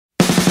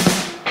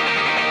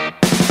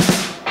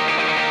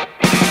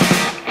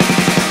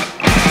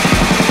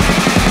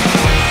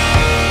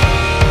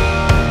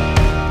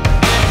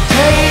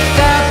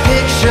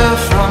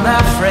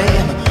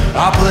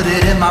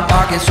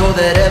pocket so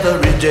that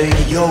every day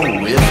you're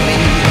with me.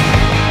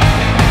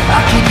 I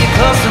keep you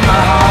close to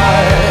my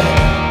heart.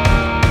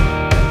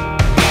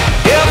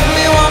 Give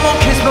me one more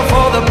kiss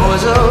before the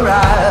boys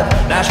arrive.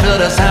 Nashville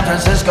to San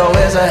Francisco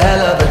is a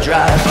hell of a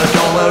drive, but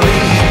don't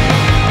worry,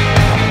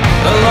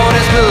 the Lord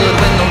is good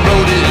when the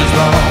road is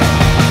long,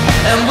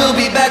 and we'll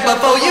be back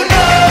before you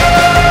know.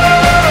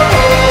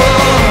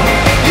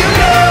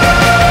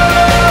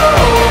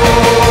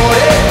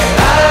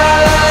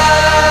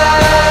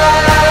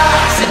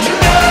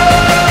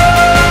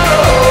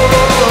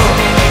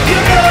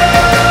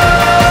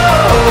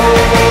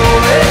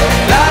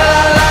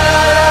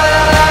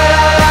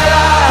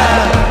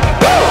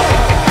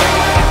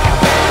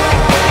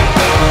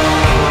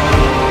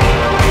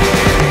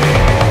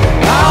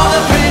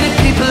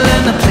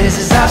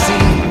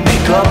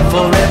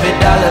 For every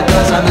dollar,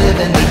 'cause I'm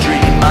living the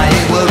dream. I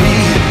ain't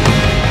worried,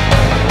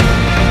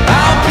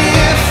 I'll be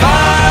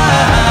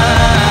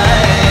fine,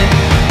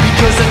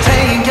 because the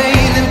tank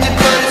ain't empty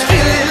but it's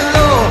feeling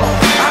low.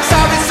 I'm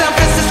sorry San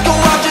Francisco,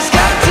 I just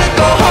got to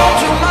go home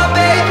to my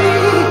baby,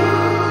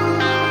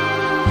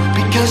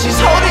 because she's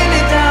holding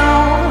it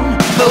down.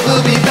 But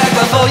we'll be back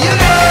before you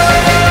know.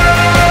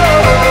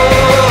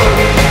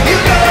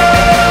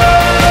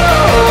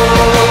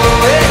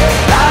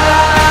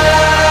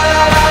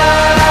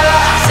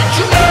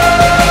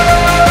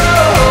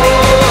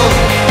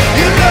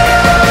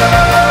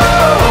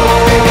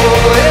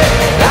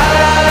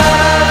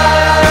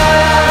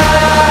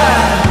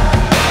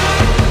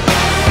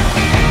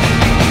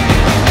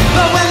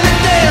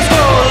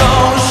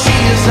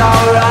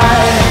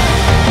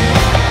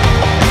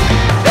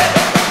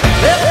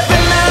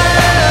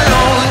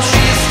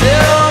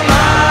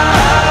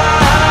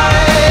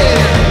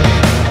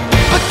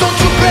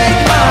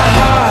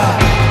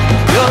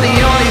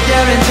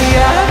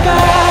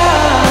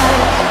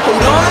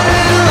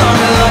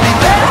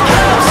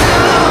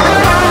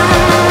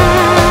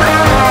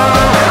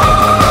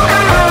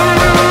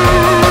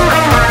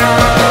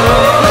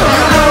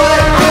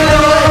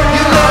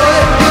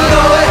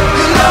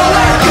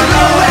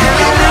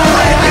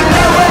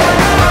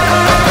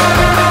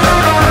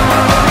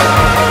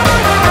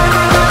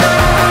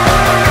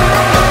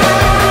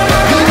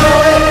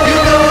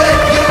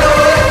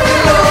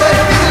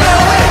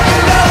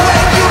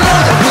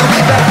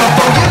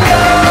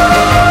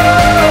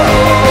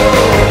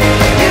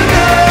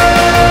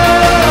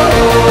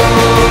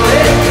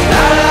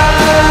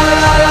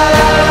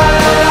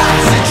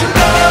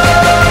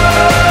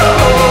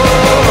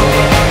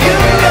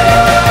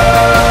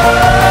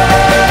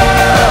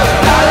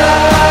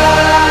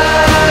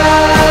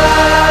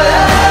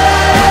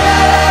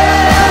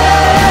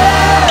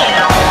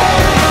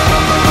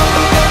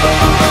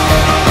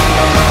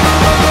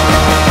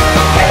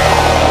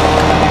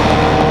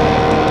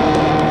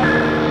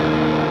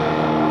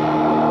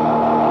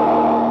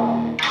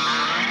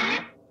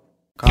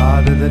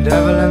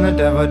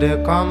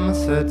 Did come,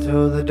 said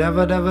to the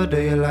devil, do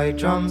you like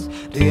drums?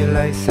 Do you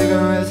like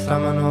cigarettes,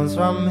 dominoes,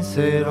 rum? He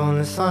said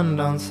only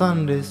sundown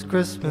Sundays,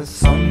 Christmas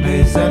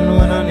Sundays, and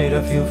when I need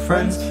a few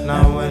friends.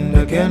 Now and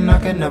again I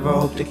can never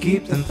hope to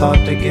keep them.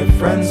 Thought to give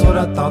friends what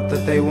I thought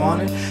that they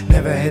wanted,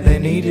 never had they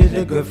needed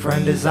a good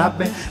friend as I've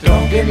been.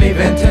 Don't get me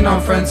venting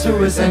on friends who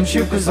resent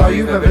you, 'cause all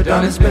you've ever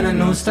done is been a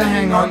noose to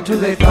hang on to.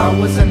 They thought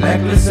was a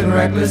necklace and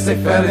reckless, they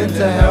fell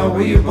into hell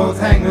where you both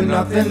hang with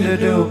nothing to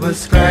do but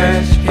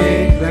scratch,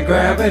 kick, let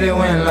gravity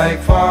win.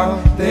 Like fall,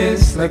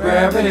 this, like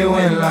gravity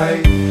went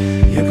like.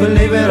 You could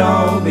leave it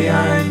all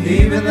behind,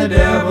 even the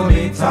devil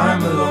need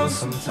time alone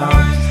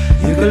sometimes.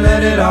 You could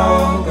let it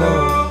all go,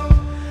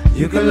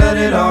 you could let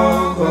it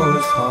all go.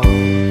 It's called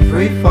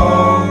free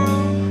fall,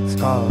 it's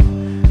called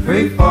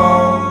free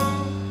fall.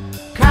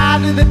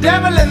 Cried to the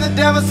devil and the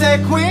devil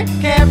said quit.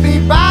 Can't be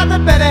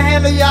bothered, better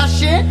handle your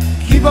shit.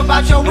 Keep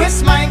about your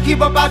wits, man,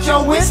 keep about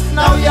your wits.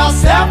 Know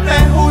yourself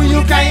and who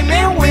you came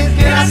in with.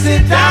 Can I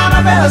sit down?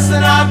 I've been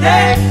hustling all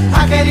day.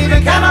 I can't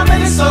even count how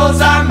many souls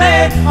I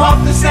made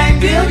off the same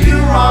deal you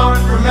wrong.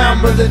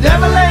 Remember, the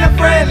devil ain't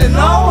afraid of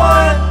no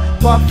one,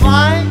 but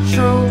find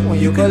true when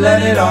you can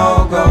let it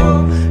all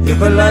go. You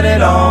can let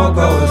it all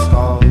go. It's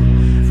called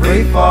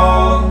free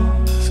fall,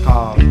 it's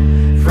called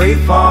free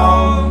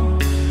fall.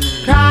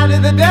 Cried to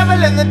the devil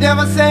and the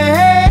devil say,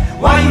 hey,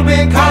 why you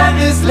been calling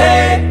this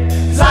late?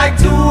 It's like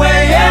 2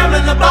 a.m.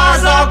 and the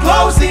bars all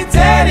closed. He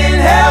dead in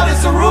hell,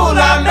 it's a rule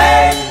I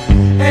made.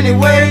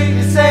 Anyway,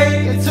 you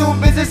say you're too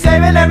busy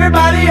saving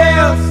everybody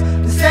else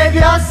to save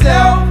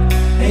yourself,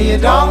 and you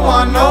don't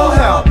want no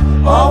help.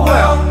 Oh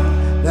well,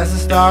 that's a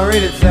story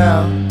to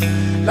tell.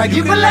 Like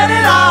you can let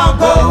it all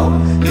go,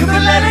 you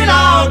can let it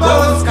all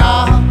go. It's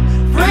called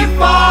free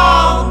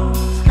fall,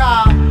 it's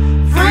called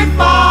free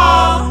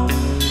fall.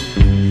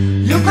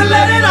 You can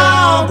let it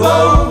all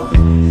go,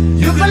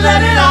 you can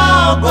let it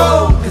all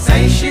go. 'Cause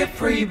ain't shit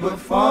free but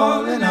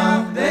falling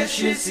out. That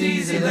shit's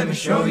easy, let me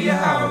show you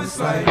how it's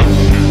like.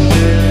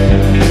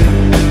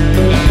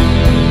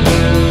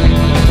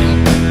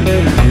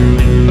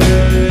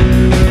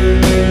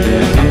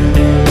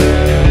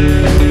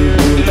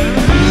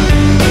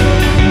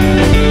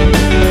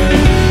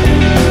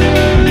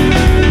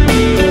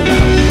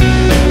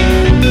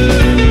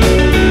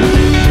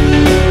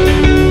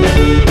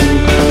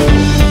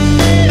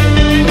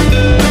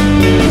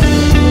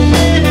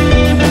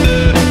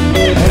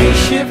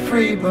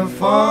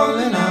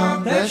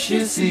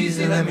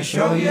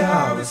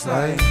 it's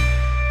like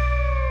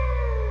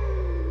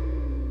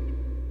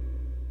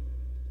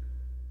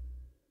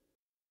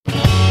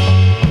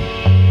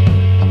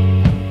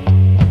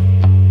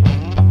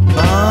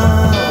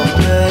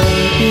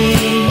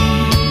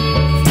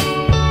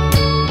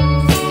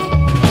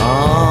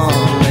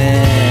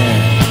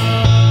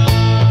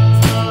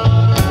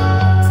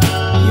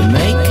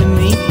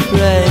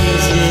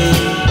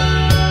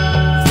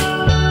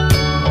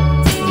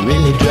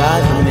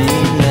driving me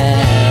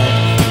mad.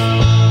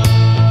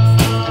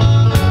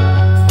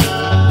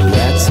 But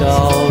that's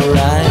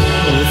alright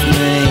with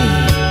me.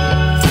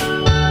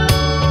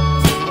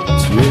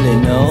 It's really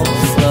no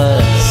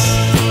fuss,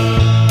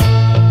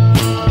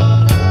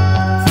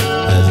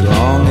 as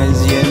long as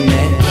you're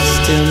next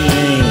to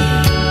me,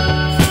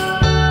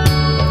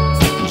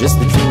 just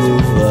the two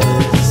of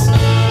us.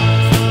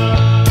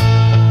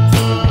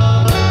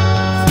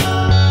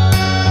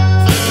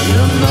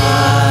 You're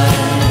mine,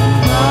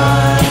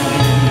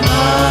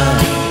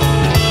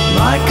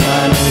 my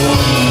kind of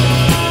woman.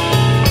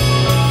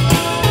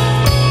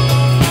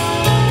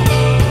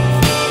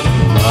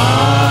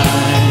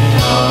 Mine,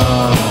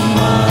 oh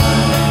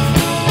mine,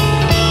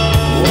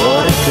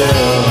 what a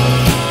girl.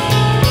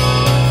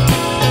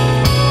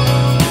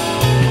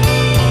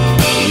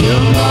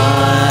 You're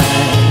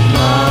mine,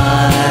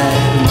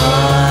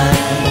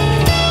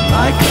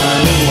 my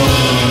kind of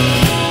woman.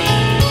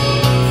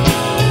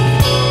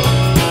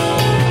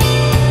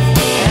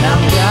 And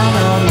I'm down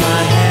on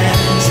my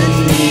hands and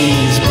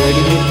knees,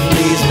 begging you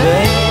please,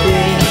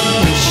 baby,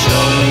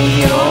 show me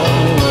your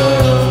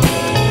world.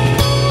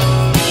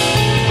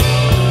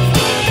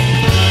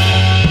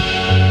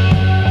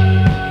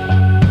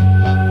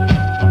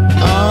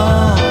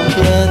 Oh,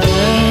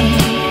 brother,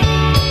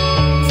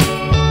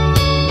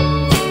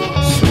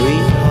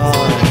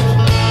 sweetheart,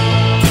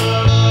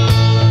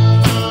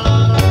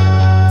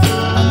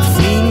 I'm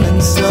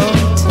feeling so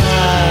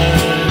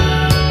tired,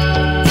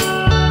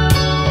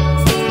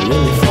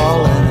 really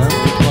falling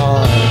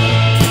apart.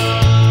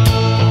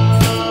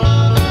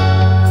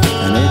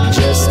 And it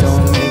just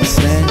don't make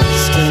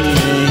sense to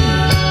me.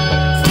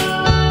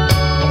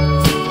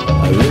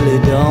 I really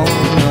don't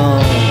know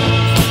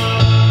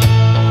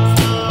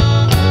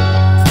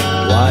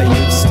why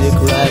you'd stick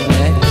right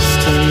next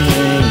to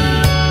me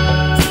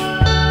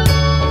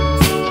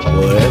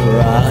wherever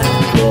I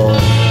go.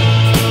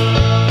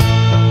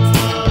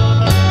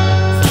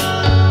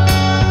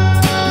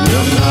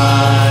 You're my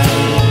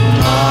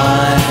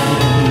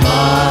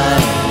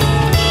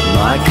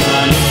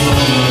kind of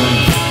woman.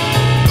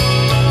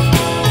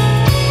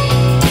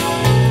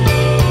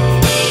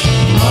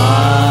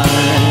 Mine,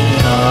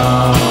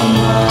 oh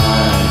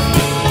mine,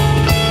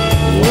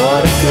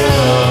 what a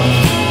girl.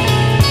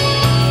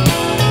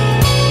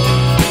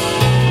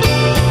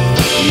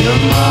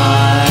 You're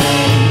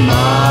mine,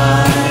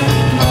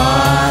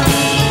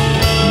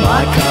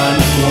 my kind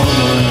of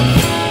woman.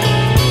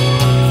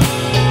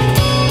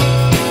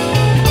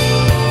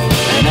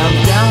 And I'm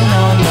down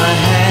on my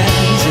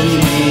hands and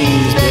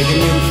knees,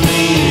 begging you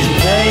please,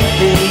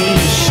 baby,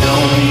 show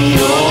me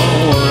your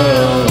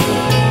world.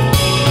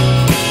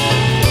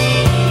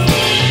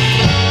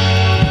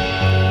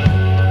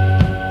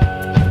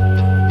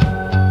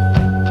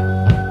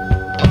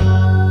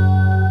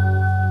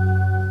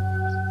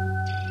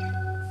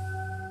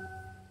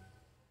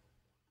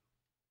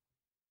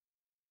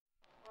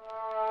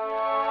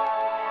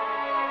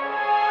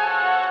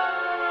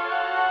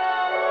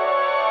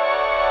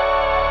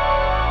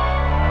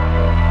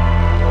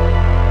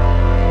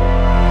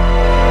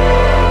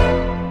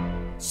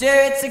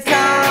 Sure, it's a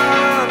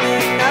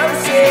common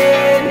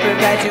ocean,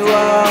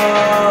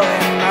 perpetual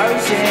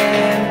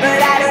emotion, but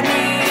I don't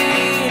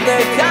need the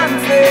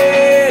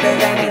comfort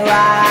of any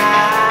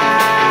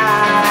lies.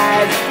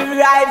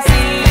 I've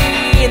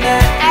seen the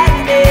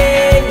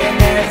ending, and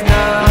there's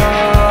no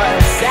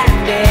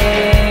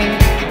ascending.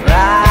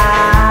 Rise.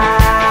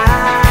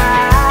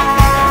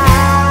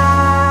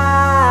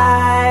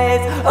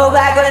 Oh,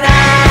 back when I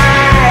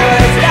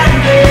was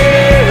younger,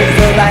 was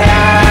told by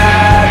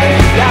other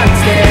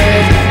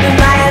youngsters, it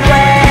might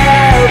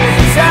well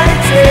be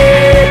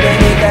sunset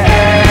beneath the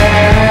earth.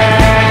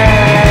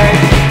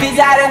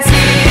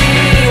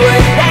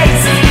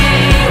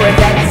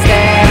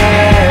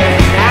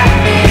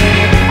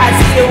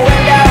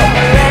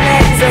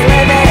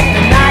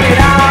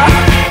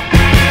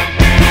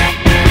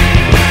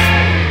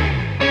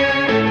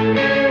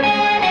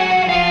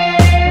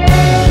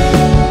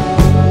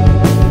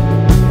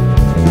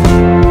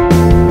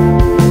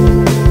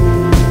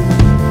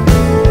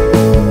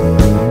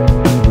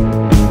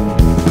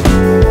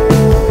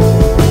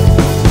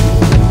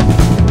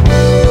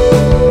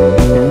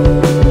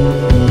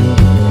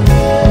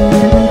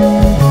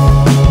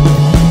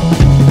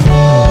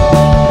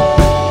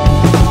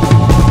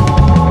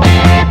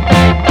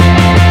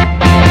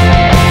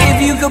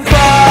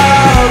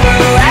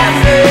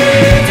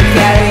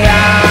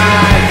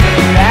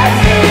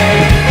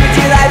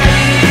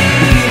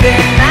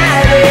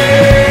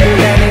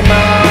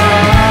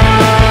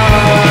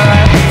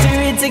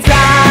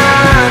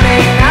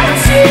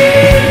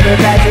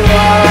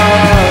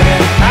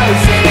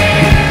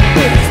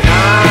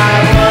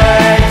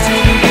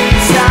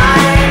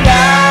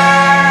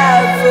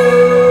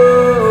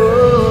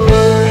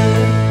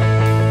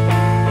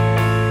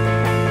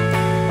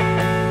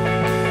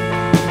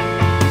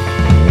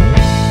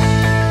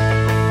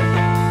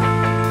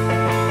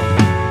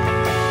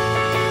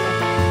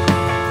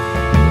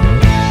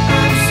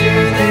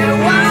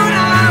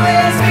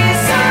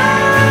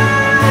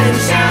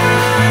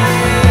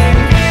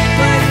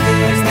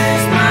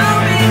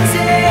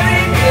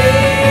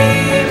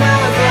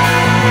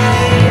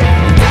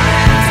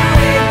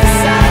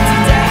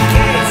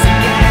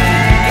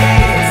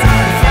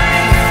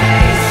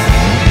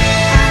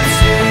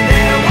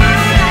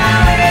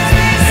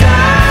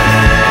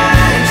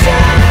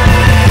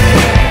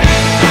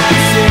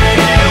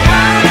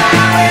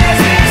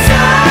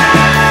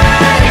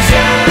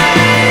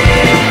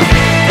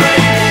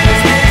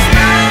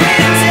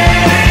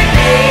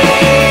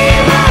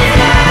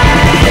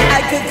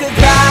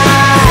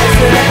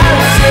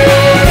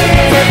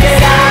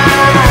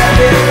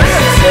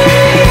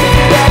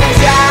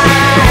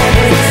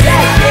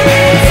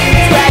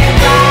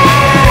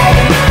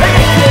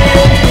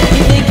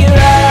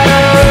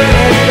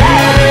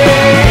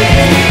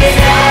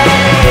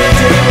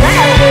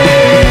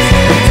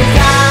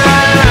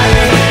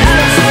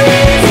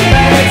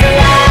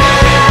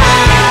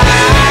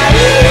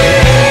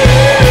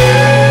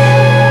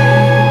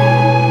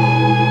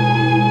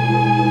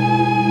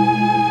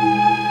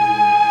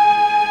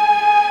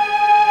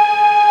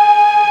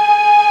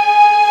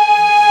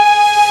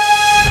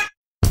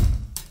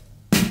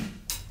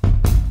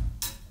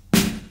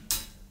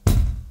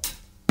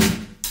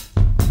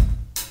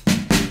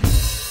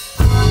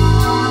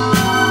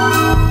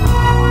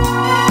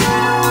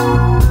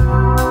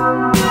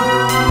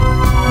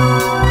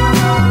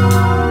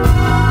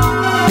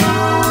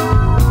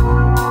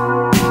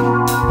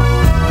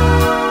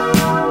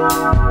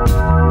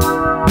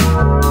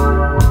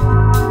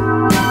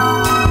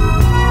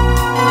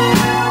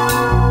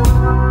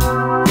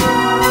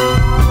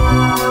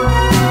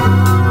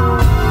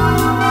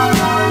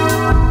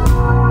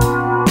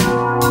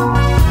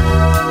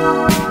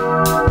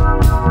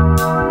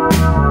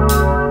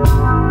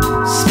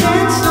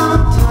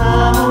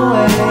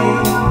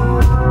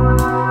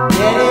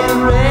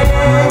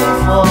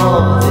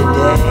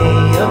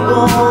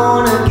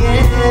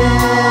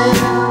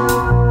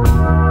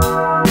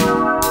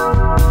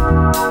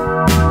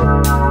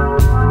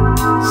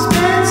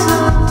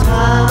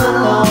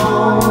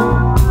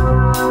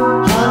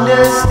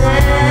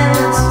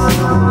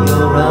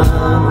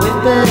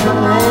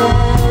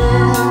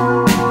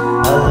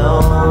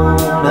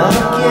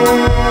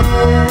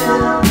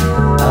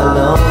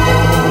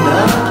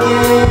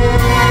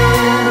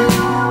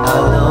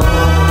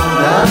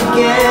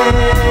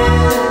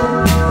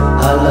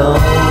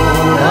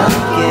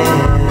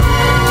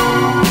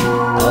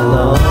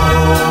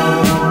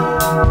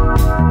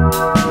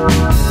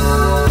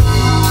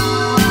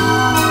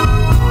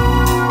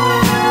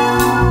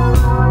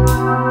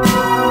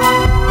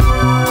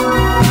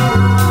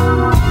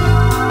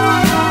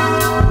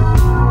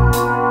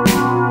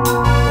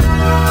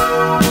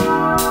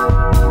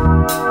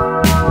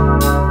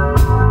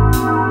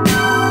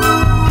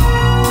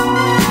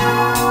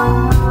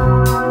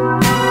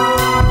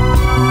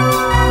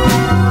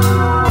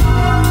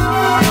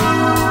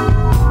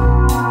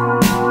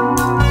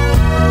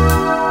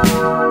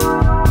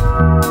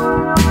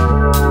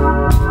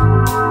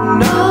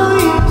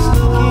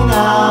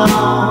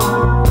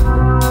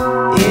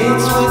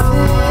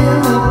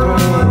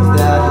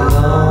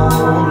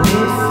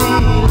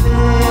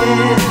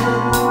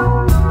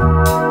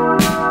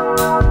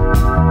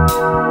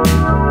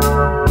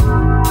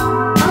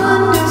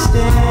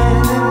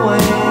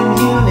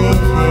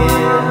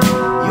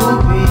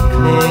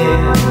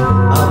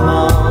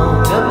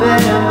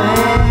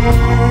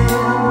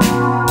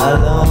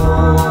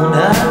 alone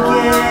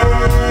again,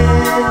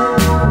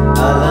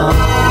 alone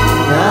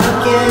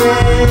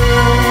again,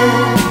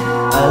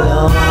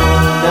 alone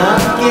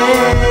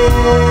again,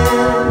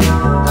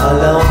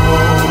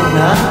 alone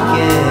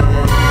again,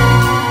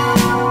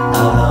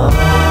 alone,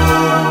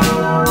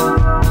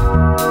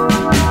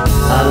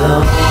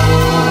 alone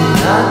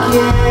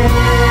again,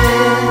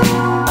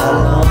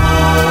 alone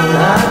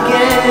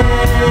again,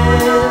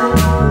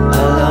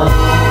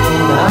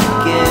 alone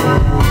again,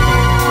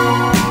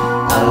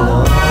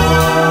 alone.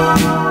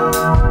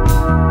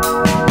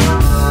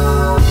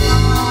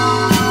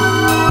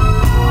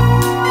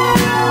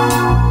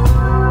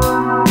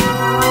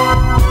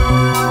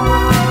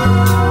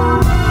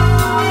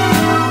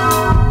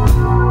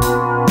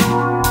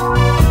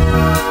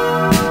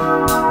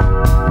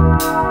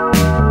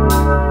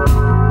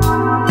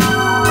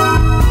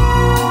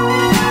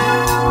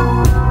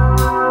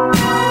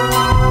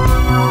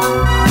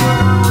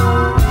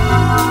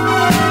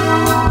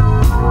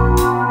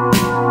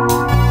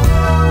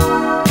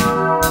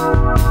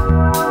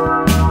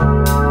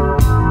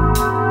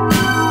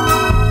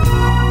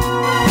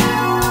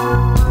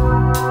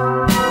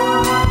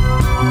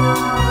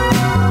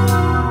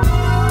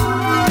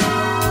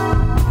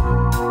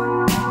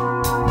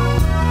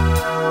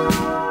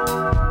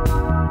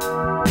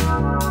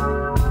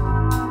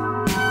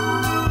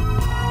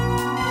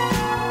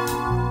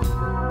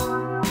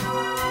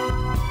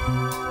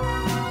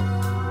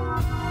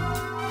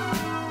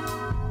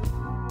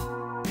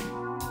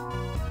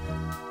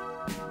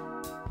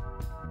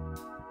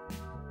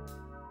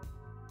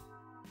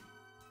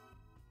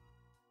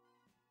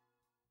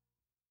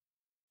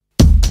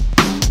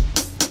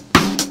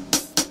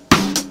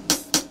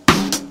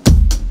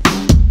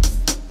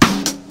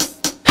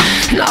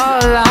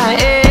 All I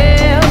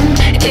am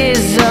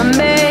is a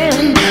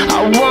man. I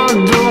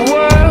want the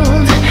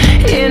world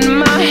in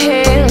my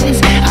hands.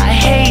 I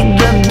hate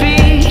the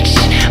beach,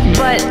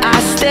 but I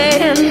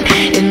stand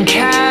in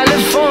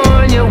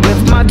California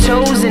with my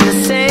toes in the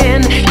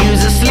sand.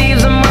 Use the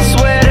sleeves of my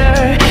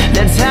sweater.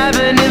 Let's have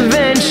an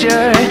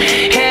adventure.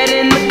 Head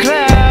in the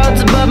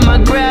clouds, but my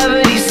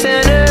gravity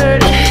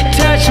centered.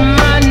 Touch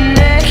my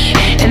neck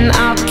and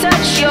I'll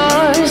touch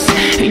yours.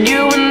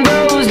 You and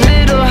those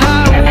little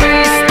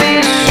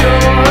high-waisted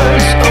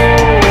shorts.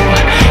 Oh,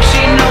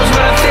 she knows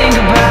what I think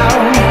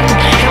about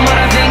and what I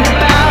think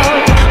about.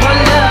 One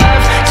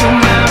love, two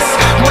mouths.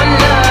 One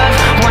love,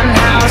 one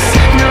house.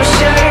 No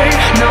shirt,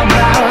 no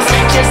blouse,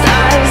 just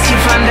us. You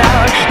find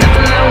out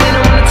nothing that we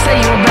don't wanna tell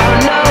you about.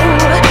 No,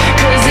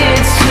 'cause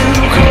it's too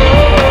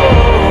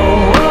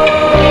cold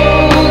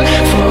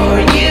for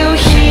you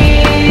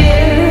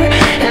here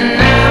and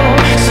now.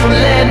 So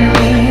let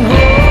me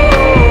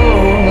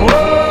hold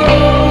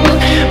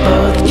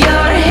both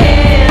your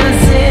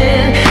hands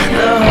in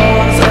the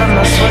holes of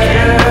my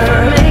sweater.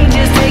 Let me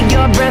just take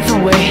your breath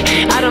away.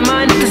 I don't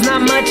mind if there's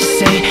not much to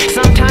say.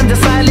 Sometimes the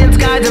silence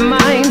guides the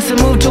mind to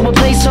move to a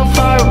place so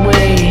far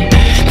away.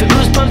 The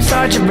goosebumps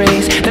start to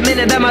raise the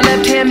minute that my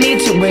left hand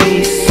meets your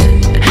waist.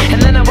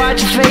 And then I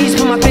watch your face,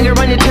 put my finger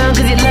on your tongue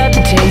 'cause you love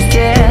the taste,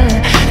 yeah.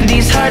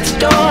 These hearts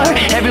adore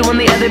everyone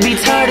the other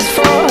beats hardest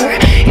for.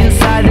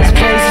 Inside this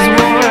place is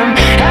warm,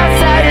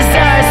 outside is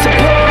stars to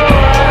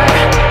pour.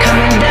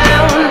 Coming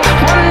down,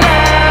 one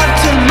love,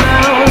 two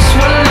mouths.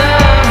 One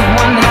love,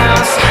 one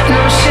house.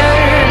 No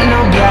shirt, no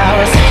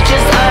blouse,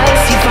 just us.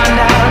 You find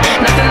out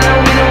nothing that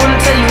we don't wanna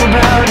tell you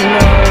about.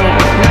 No,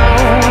 no,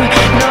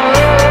 no,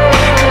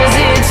 'cause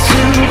it's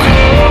too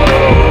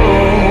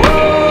cold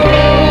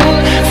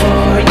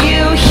for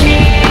you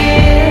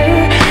here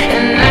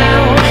and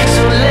now.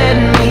 So let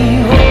me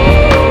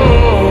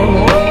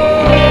hold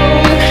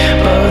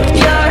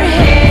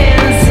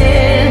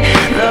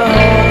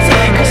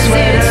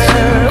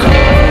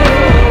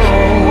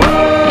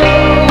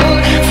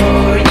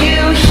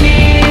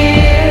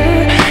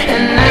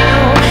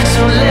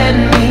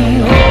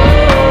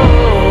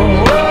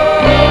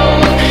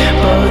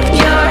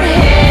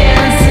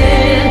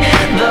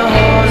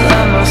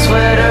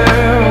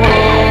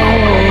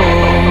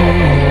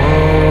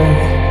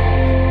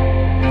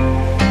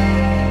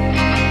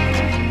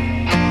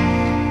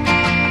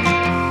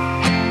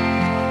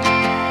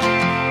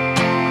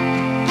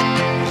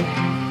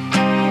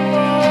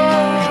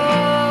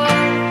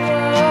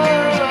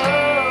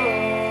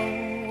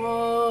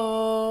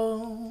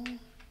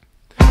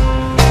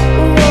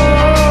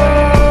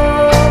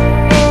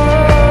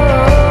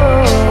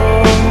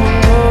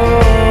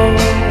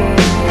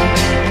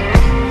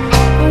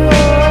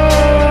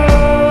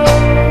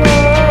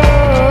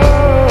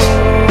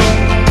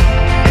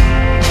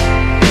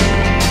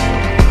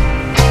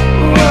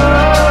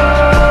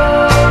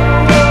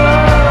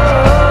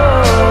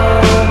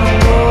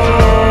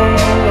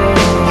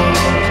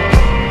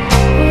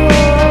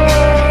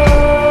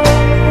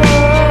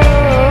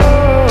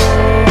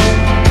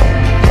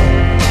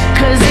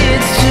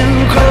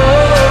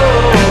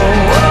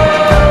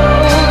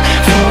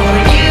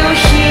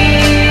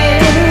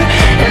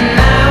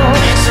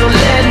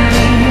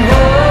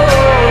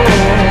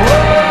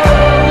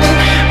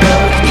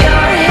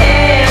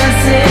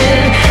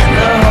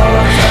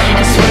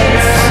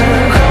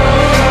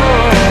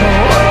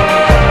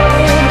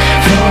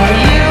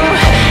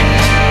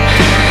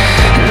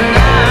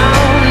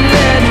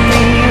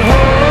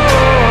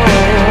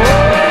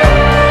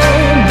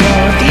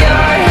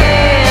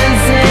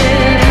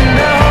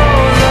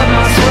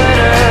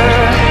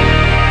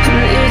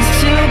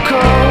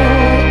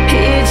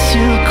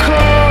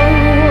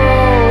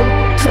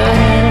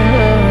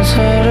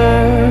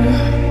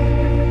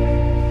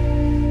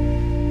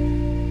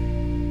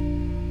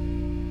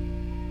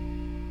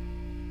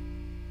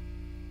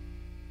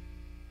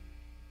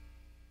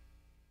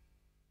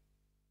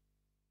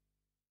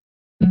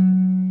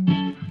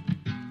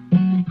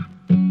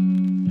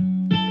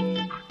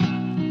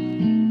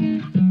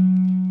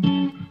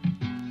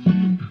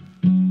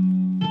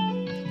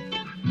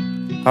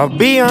I'll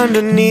be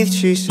underneath,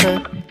 she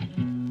said.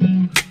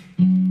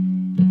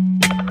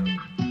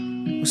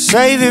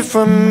 Save it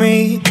for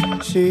me,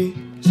 she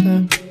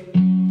said.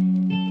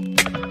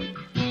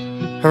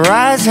 Her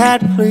eyes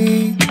had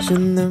pleas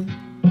in them.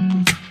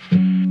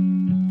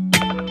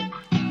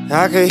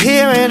 I could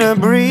hear in her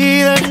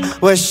breathing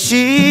what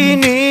she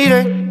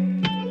needed.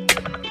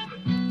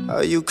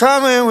 Are you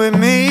coming with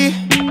me?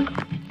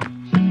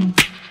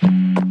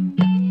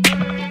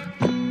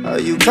 Are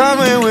you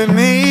coming with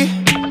me?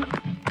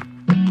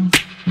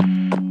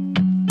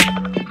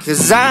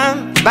 'Cause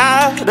I'm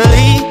about to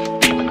leave,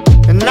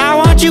 and I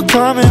want you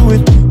coming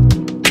with me.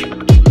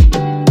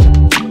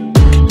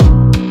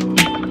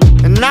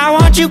 And I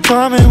want you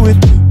coming with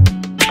me.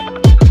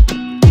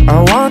 I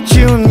want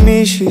you and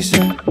me, she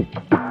said.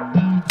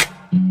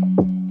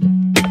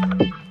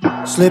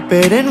 Slip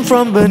it in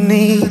from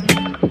beneath,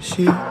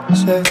 she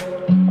said.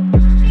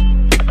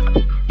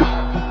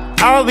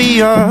 I'll be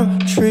your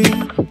tree,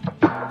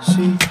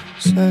 she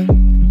said.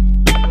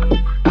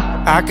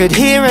 I could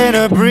hear in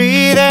her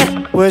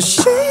breathing what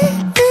she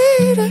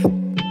needed.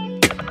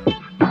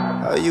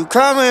 Are you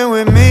coming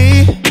with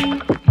me?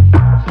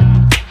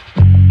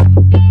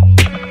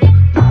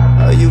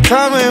 Are you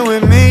coming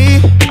with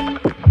me?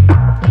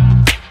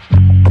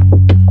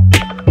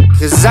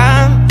 'Cause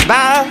I'm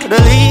about to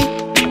leave,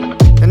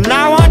 and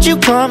I want you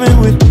coming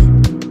with me.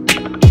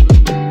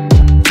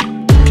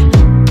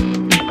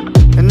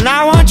 And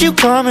I want you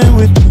coming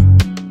with me.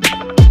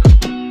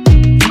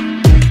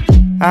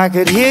 I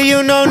could hear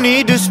you, no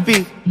need to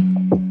speak.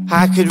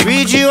 I could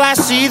read you, I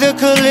see the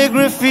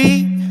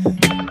calligraphy.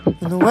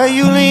 And the way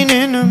you lean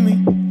into me,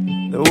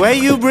 the way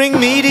you bring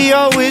me to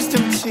your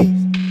wisdom teeth.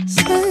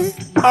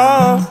 Take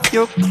off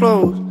your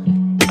clothes,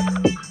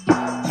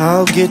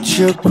 I'll get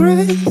you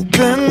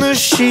gripping the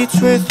sheets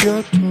with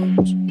your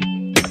toes.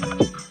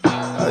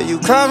 Are you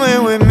coming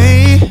with me?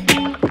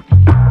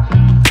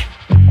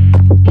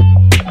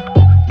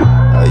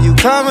 Are you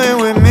coming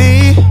with me?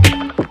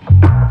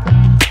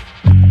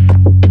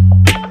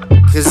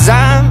 'Cause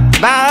I'm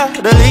about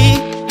to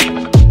leave,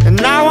 and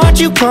I want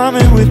you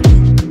coming with me.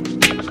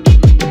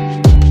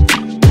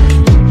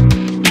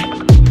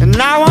 And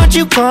I want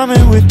you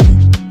coming with me.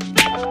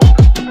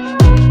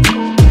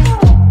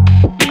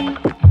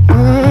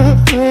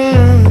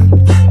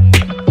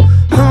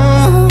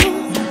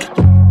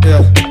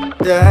 Yeah,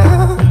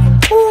 yeah.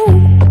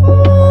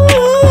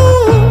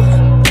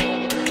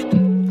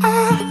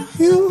 Are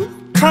you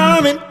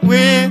coming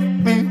with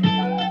me?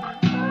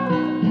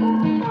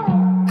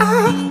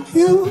 Are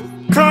you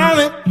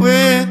coming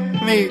with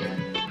me?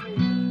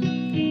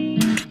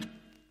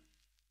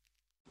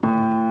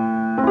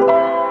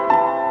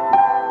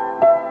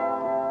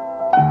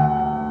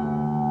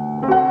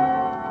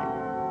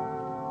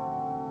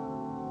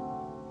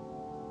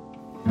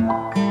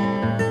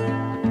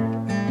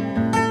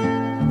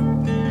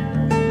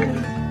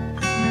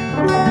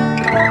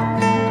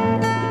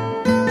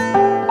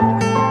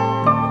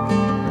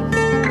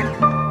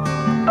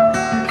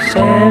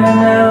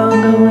 Staring out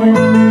the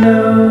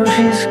window,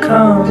 she's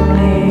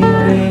calmly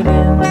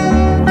waiting,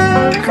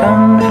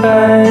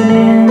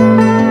 confiding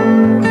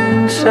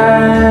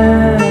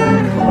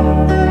silently,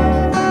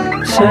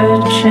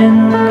 searching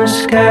the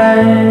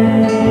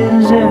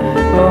skies if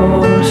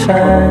for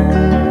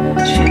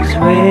signs. She's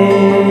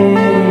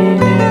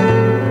waiting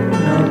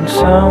on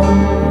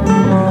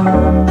someone.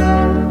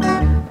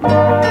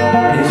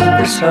 Is it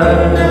the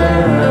sun?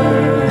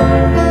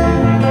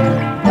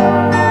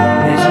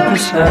 Is it the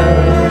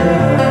sun?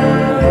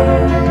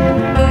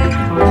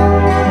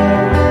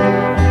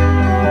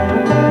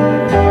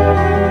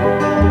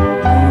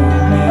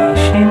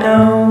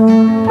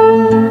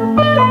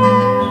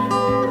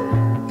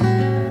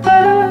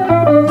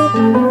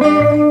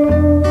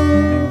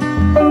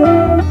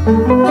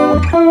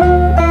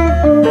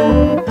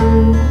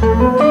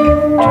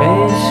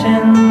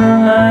 Tracing the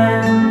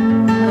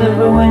lines of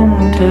a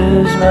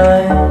winter's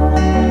mind,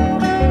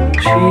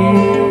 she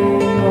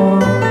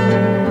won't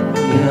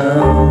be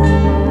alone.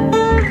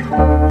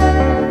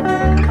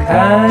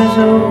 Eyes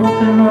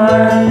open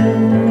wide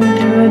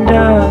to a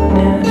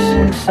darkness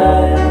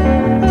inside,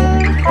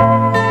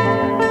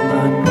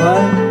 but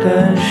what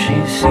does she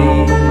see?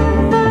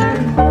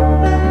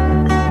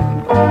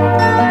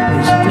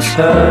 Is it the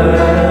sun?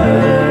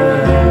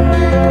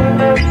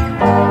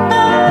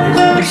 Is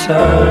it the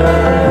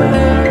sun?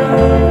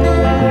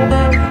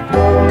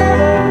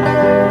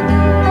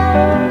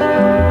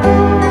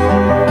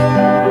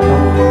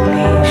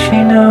 Only she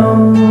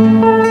knows.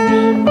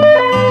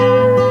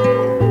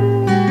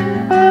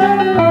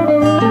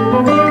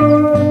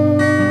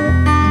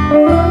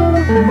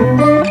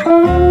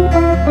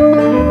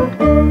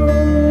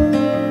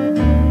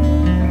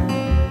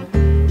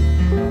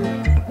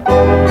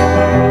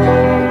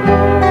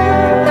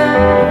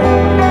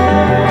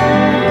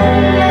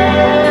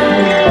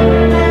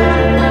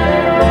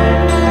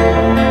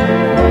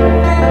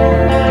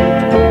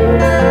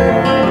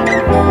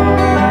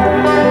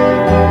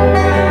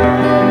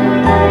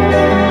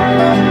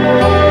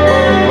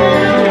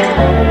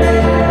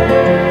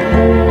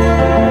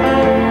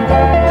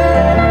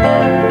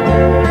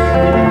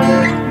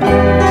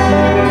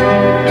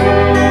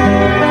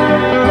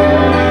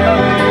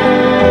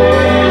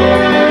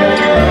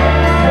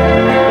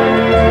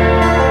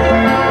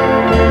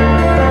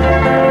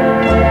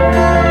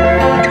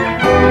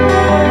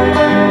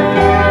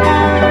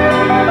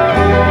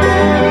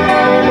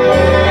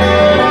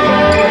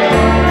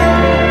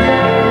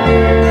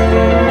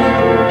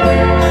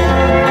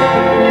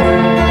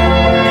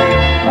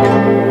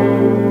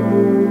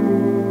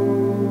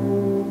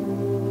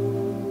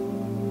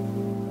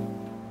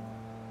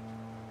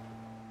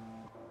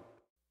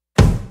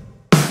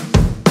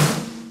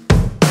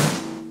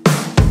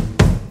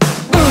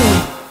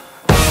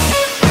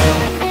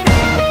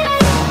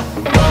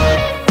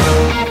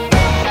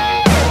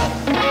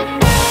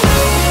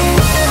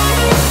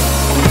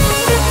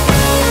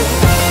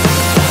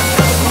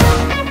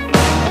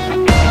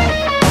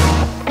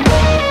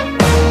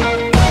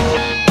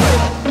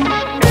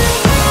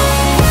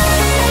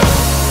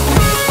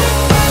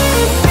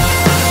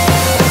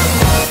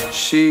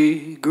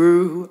 She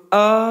grew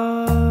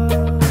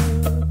up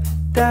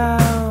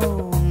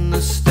down the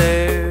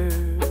stairs.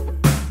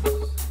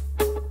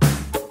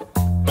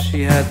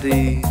 She had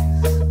these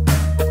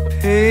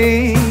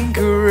pink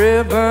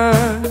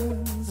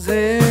ribbons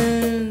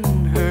in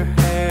her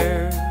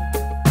hair.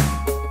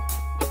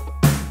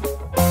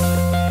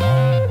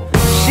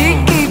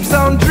 She keeps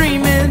on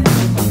dreaming,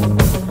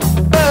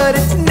 but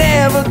it's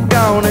never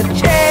gonna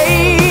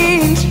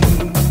change.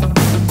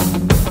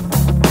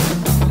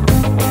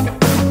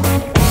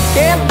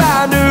 Can't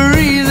find a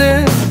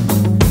reason,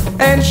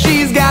 and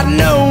she's got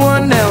no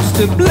one else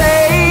to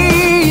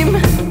blame.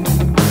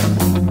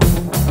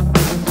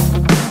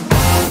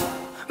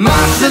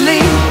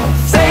 Marceline,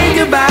 say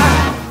goodbye.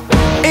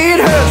 It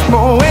hurts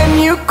more when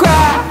you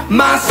cry.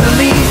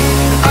 Marceline,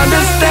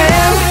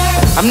 understand,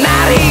 I'm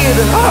not here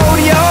to hold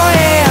your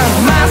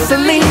hand.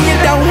 Marceline, you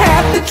don't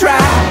have to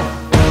try.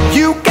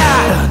 You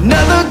got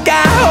another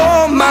guy.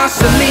 Oh,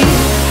 Marceline,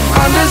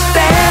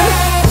 understand,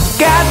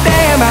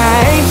 goddamn, I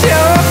ain't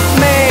your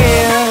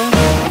man.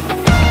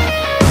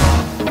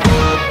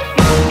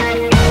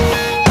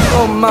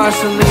 Oh,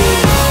 Marceline.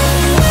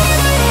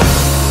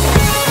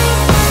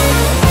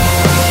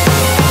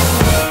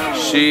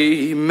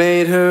 She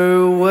made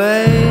her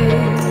way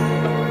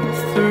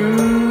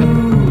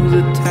through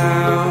the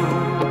town.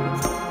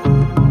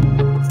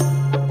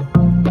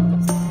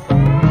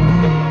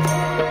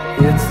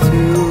 It's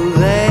too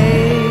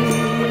late,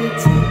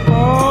 it's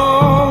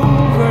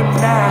over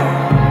now.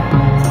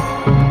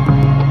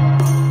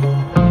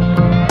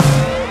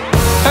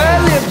 Her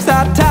lips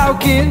are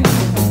talking,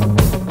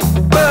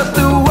 but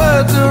the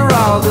words are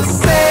all the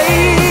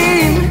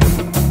same.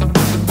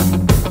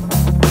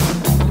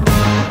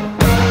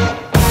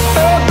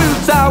 Her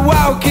boots are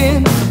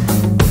walking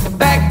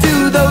back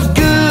to those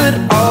good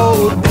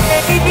old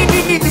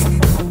days.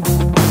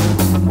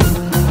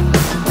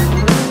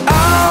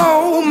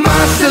 Oh,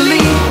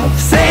 Marceline,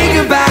 say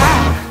goodbye.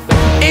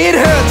 It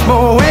hurts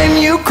more when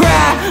you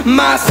cry.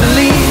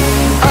 Marceline,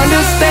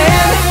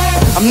 understand,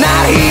 I'm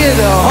not here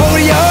to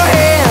hold your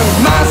hand.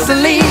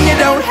 Marceline, you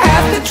don't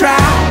have to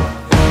try.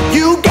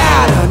 You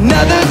got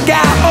another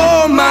guy.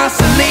 Oh,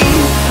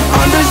 Marceline,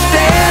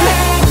 understand,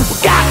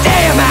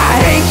 goddamn, I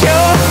ain't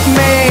your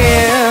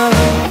man.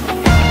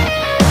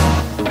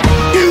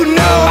 You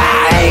know I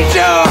ain't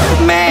your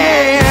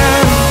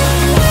man.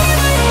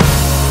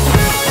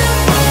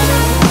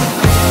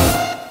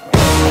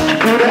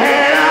 Could have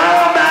had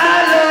all my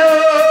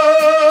love.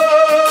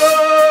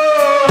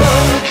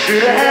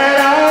 Should have had